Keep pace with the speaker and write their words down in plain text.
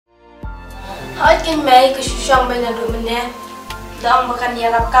Hỏi kinh mấy cái song bên là được mình nè, đó mà cần nhà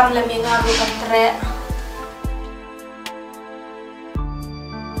lập cam là miệng ngào được cầm tre.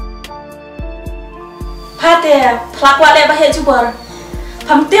 Pate, pelakwa le bahaya jubor.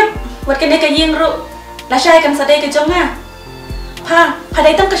 Pam tip, buat kene ke ying ru. Lasai kan sadai ke jonga.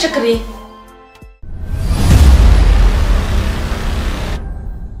 Padai tam ke syukri.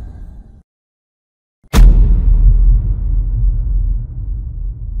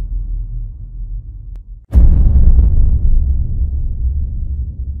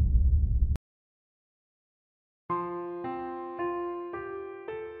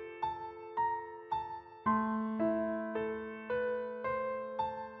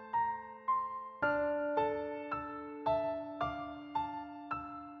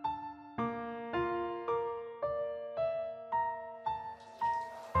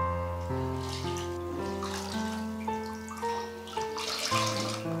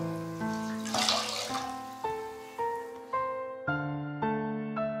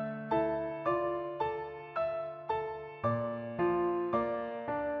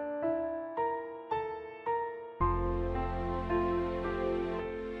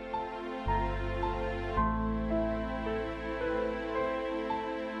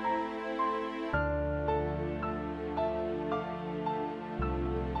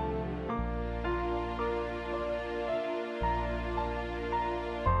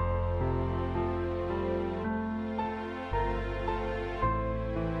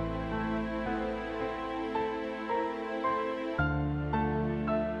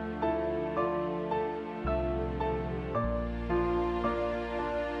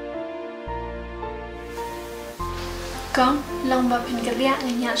 Con, lòng bà phình cái riêng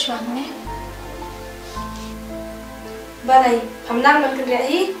này nhạt xoắn nè. Bà này, hầm năng mình cần rẽ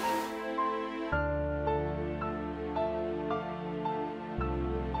hít.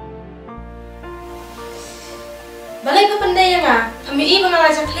 Bà này có vấn đề không à? Hầm ý ý bà mang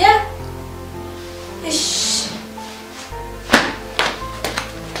lại cho clear. Ish.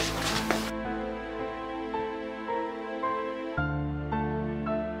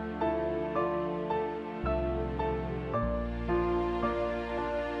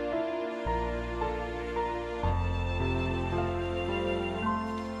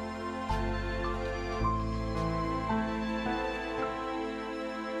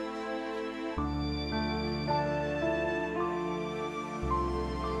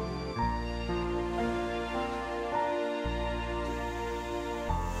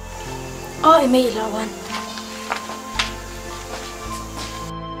 Ôi mày lawan.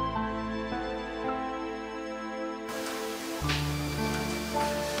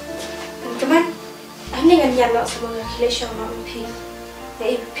 Teman, ini kan yang nak semangat relation sama Pi.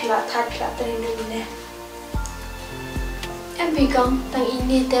 Để pila thật pila terin dulu nè. Em bị con tăng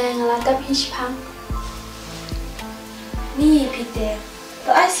ini teng là tập hispang. Ni Pi teh,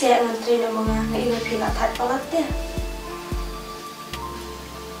 tu ai siap ngantri nama ngai ini pila thật palat teh.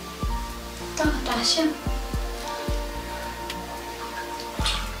 Tao đã xem.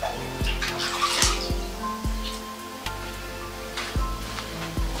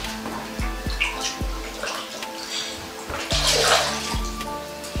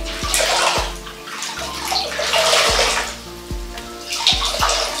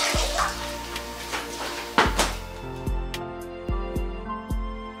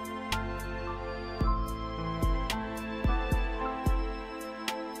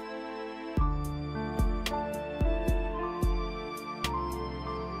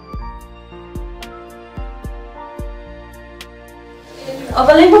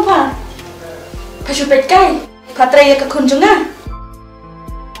 Apa lagi papa? Pasal petkai, patrai ke kunjungan.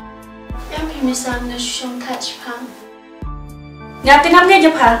 Em bị mình sang nó xong thật phang. Ngatin hamnya je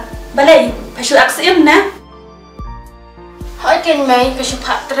pa. Balai, pasal aksium na. Hỏi kinh mấy cái số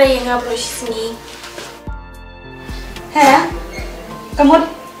phát trai ngab rồi sini. Ha? Kamu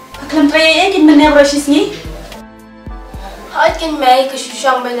paklam trai kin mana brosis ni? Hỏi kinh mấy cái số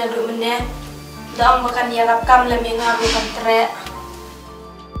song bên là được mình nè. Đó mà cần nhà lập cam là miệng ngab rồi cầm tre.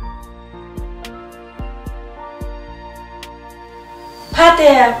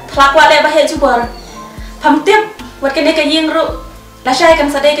 Pate, pelakwa le bahaya jubor. Pam tip, buat kene ke ying ru. Lasai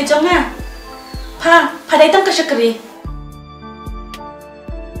kan sadai ke jonga. Padai tam ke syukri.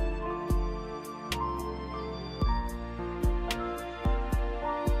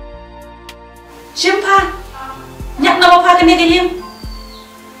 Simpa, nyak nama pa kene ke ying.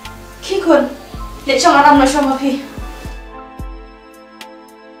 Kikun, le chong aram na shoma pi.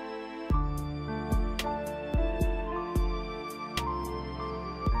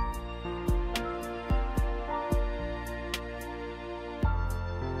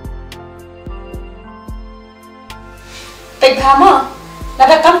 Tịch phá mà là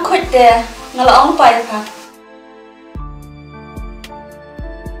đã cắm khuyết để ngà là ống bài phá.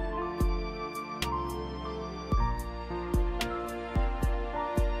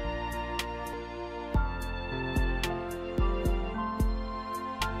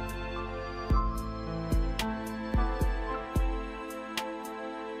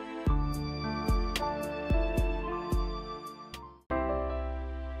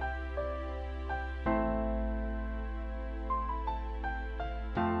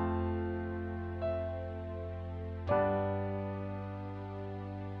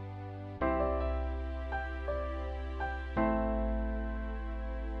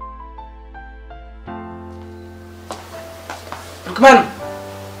 Perkeman,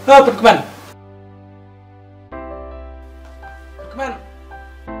 oh perkeman, perkeman,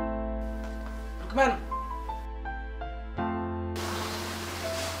 perkeman.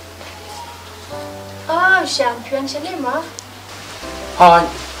 Siang phiền sini mà. Hai,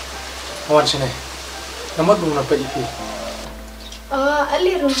 awan sini. Namat belum nampak ipi.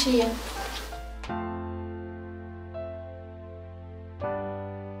 Ali Rusia.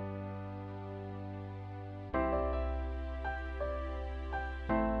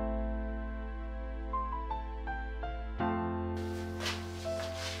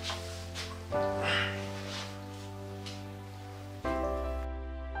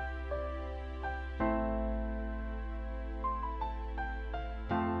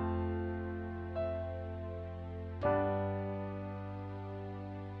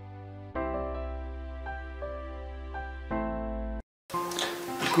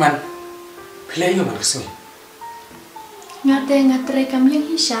 Perkeman, pilih yang mana kesini? Ngatre kami yang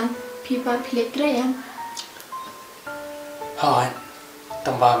hisan, pipa pilih yang. Hai,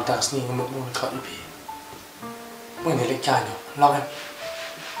 tambah minta kesini ngemuk kau ipi. Mana lekar no, lawan.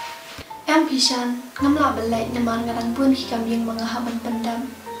 Em hisan, ngamla belai naman ngarang pun kami yang mengahaban pendam.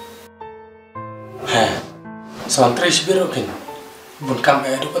 Heh, santri sibirokin, bun kam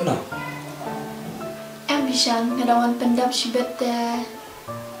ada kan no? Em hisan ngadawan pendam sibet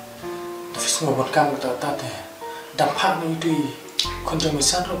Tapi semua bun kam kita tadi, dampak ni itu konjung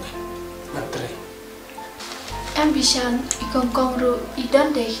misal rokin, mantri. Em hisan ikong ru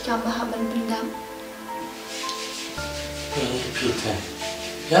idan deh kami haban pendam. Ini Peter,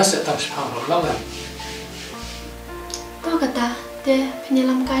 ya saya tak sepaham lawan. Tahu kata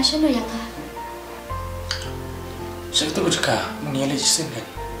penyelam kaisa no yang Saya tu juga mengelak jisim kan,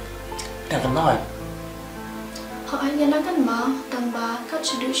 dan kenal. Hanya nakan ma tambah kat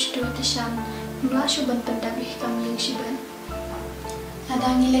sudu tisan melasuk ban pendam kami yang siban.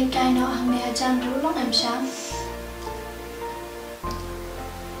 Ada ngilek kaino ang neajan rulong emsan.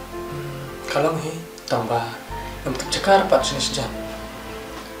 Kalau ni tambah untuk cakar pat sini sejam.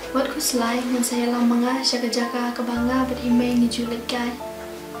 Buat ku selai dan saya lamanga jaga kebangga berimei ni julet kai.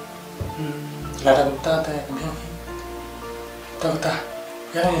 Ladang ta ta yang biang. Tahu tak?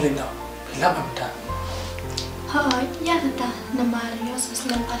 Yang ni lino, bilang apa? Hai, ya kata nama Rio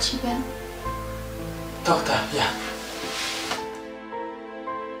sesuai pasiban. Tahu tak? Ya.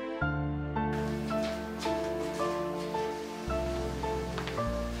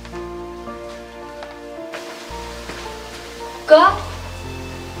 Con.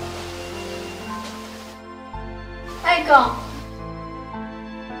 Hai con.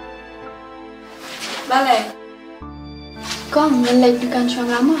 Balik. Con ngelek dukan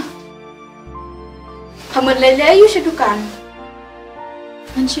suang lama. Kamu lele you sedukan.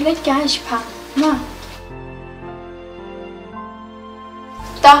 Menculik guys pak, ma.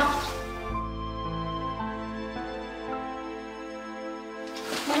 Tak.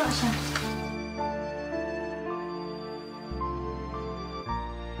 Mana asal?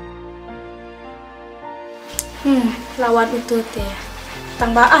 Lawan itu teh.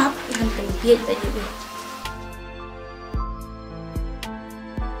 Tambah up dengan penbiat tadi tu.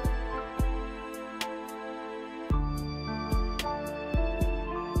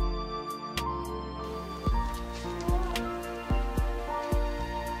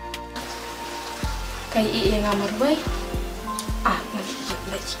 Kayak yang ngamar boy.